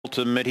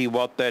Walter Mitty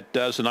what that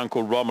does, and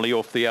Uncle Romilly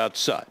off the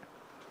outside.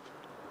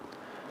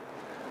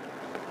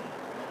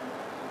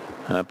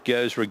 Up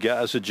goes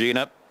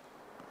Regazagina.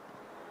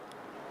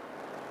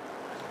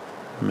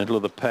 Middle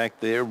of the pack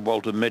there,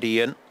 Walter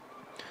Mitty in.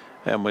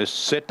 And we're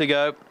set to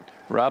go.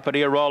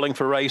 Rapidia rolling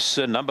for race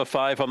number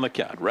 5 on the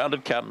card. Round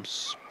it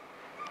comes.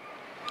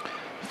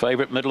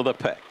 Favourite middle of the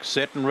pack.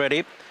 Set and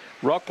ready.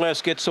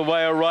 Rocklass gets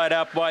away right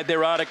up wide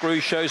there. Artic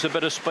Rouge shows a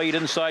bit of speed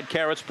inside.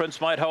 Carrots Prince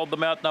might hold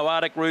them out. No,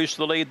 Artic Rouge to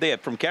the lead there.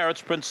 From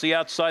Carrots Prince, the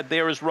outside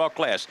there is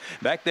Rocklass.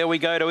 Back there we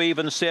go to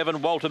even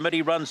 7. Walter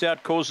Mitty runs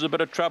out, causes a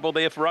bit of trouble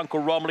there for Uncle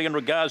Romilly and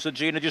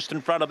Regazagina just in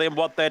front of them.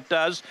 What that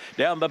does.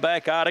 Down the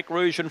back, Artic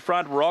Rouge in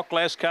front.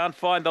 Rocklass can't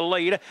find the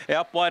lead.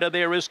 Out wider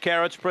there is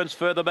Carrots Prince.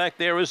 Further back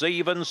there is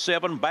even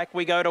 7. Back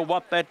we go to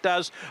what that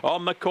does.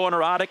 On the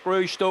corner, Artic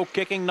Rouge still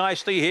kicking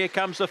nicely. Here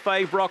comes the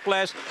fave,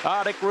 Rocklass.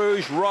 Artic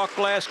Rouge,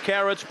 Rocklass,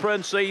 Carrots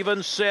Prince,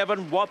 even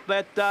 7. What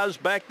that does.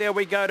 Back there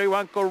we go to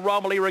Uncle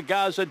Romilly,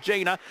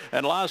 Regazagina.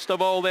 And last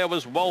of all, there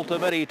was Walter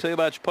Mitty. Too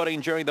much pudding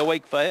during the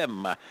week for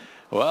him.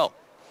 Well,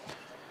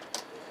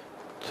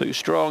 too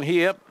strong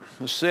here.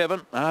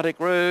 7. Artic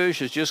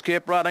Rouge has just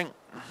kept running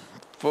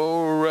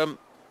for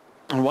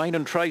Wayne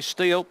and Trace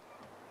Steele.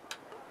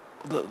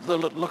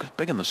 Look,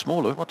 big and the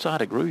smaller. What's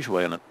Artic Rouge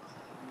weighing at?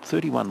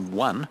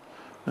 31.1.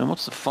 And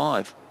what's the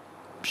 5?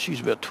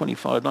 She's about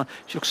 25.9.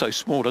 She looks so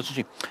small, doesn't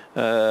she?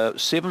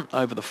 7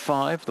 over the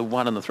 5, the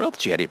 1 and the 3.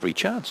 She had every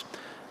chance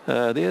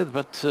there,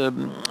 but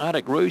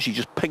Artic Rouge, she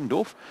just pinged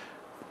off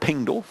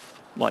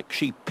like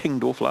she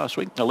pinged off last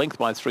week. A length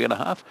by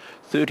 3.5,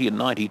 30 and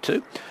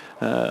 92.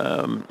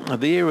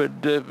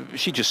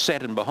 She just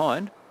sat in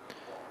behind.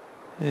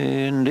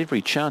 And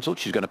every chance,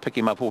 she's going to pick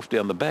him up off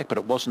down the back, but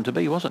it wasn't to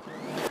be, was it?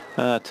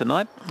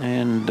 Tonight,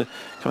 and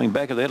coming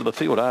back at the head of the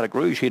field, Artic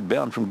Rouge head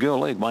bound from Girl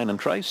Leg, Wayne and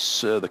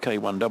Trace, the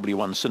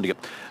K1W1 Syndicate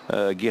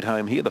get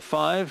home here. The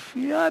 5,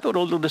 yeah, I thought a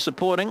little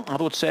disappointing. I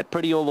thought sat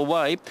pretty all the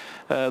way.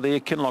 There,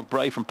 Kinloch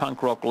Bray from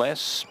Punk Rock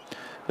Lass.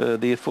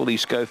 There for the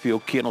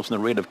Schofield Kennels and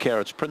the red of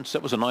Carrots Prince.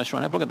 That was a nice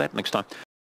run. Have a look at that next time.